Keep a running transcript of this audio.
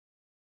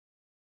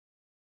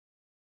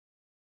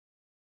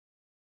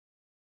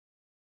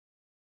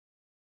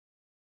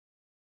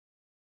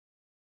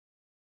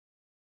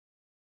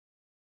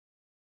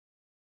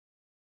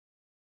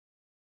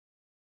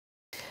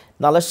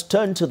Now let's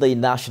turn to the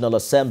National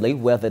Assembly,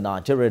 where the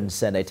Nigerian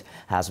Senate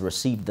has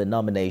received the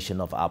nomination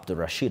of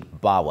Abdulrasheed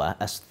Bawa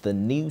as the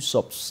new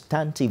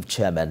substantive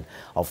chairman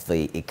of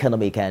the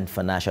Economic and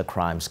Financial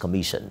Crimes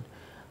Commission.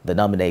 The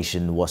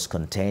nomination was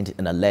contained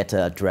in a letter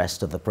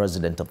addressed to the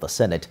President of the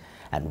Senate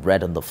and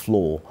read on the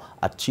floor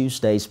at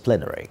Tuesday's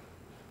plenary.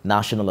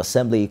 National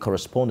Assembly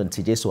correspondent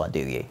Tijesu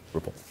Adeye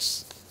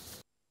reports.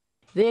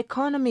 The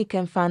Economic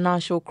and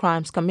Financial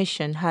Crimes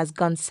Commission has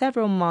gone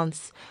several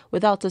months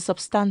without a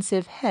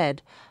substantive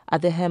head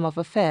at the helm of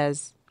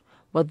affairs,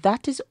 but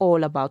that is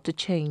all about to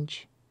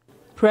change.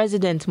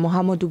 President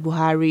Muhammadu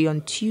Buhari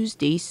on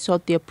Tuesday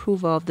sought the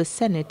approval of the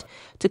Senate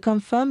to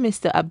confirm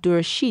Mr.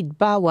 Abdulrasheed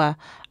Bawa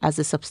as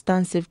the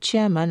substantive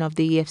chairman of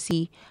the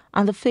EFCC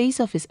and the face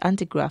of his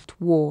anti-graft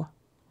war.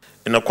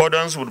 In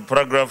accordance with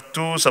paragraph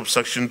 2,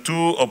 subsection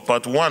 2 of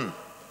part 1,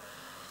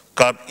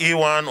 Cap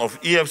E1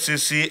 of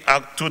EFCC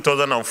Act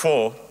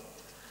 2004,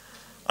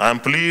 I am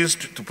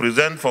pleased to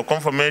present for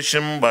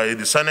confirmation by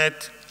the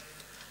Senate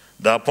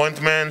the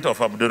appointment of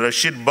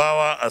Abdulrasheed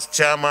Bawa as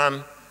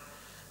Chairman,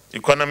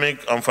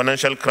 Economic and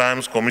Financial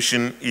Crimes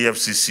Commission,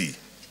 EFCC.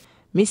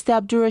 Mr.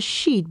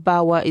 Abdulrasheed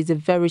Bawa is a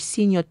very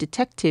senior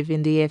detective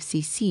in the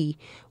EFCC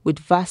with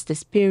vast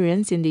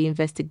experience in the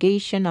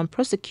investigation and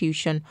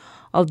prosecution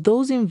of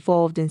those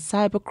involved in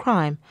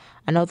cybercrime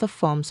and other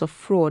forms of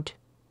fraud.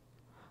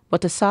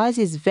 But aside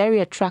his very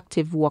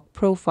attractive work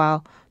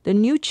profile, the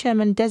new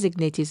chairman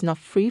designate is not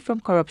free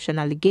from corruption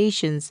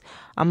allegations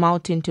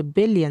amounting to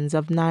billions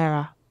of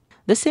naira.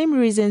 The same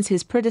reasons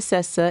his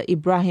predecessor,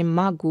 Ibrahim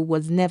Magu,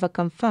 was never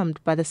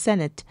confirmed by the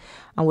Senate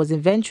and was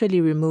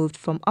eventually removed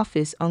from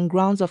office on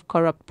grounds of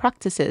corrupt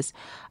practices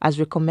as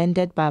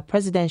recommended by a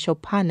presidential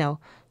panel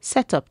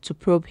set up to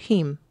probe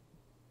him.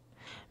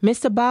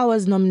 Mr.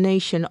 Bawa's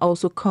nomination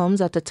also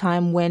comes at a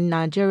time when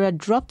Nigeria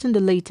dropped in the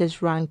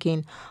latest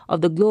ranking of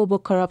the Global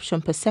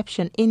Corruption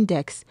Perception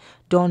Index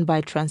done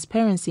by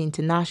Transparency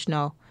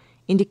International,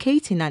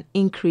 indicating an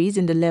increase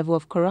in the level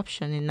of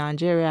corruption in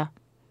Nigeria.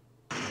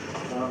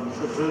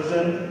 Mr.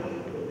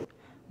 President.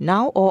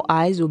 Now all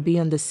eyes will be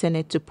on the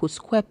Senate to put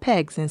square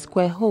pegs in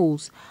square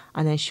holes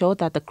and ensure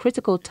that the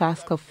critical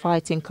task of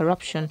fighting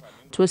corruption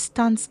to a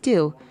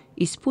standstill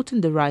is put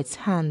in the right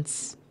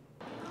hands.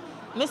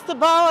 Mr.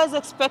 Bawa is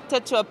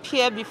expected to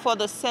appear before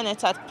the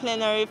Senate at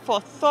plenary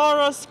for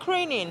thorough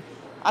screening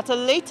at a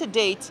later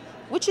date,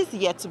 which is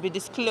yet to be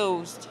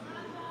disclosed.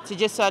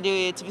 Tijesu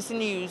Adeye, TVC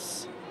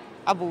News,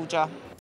 Abuja.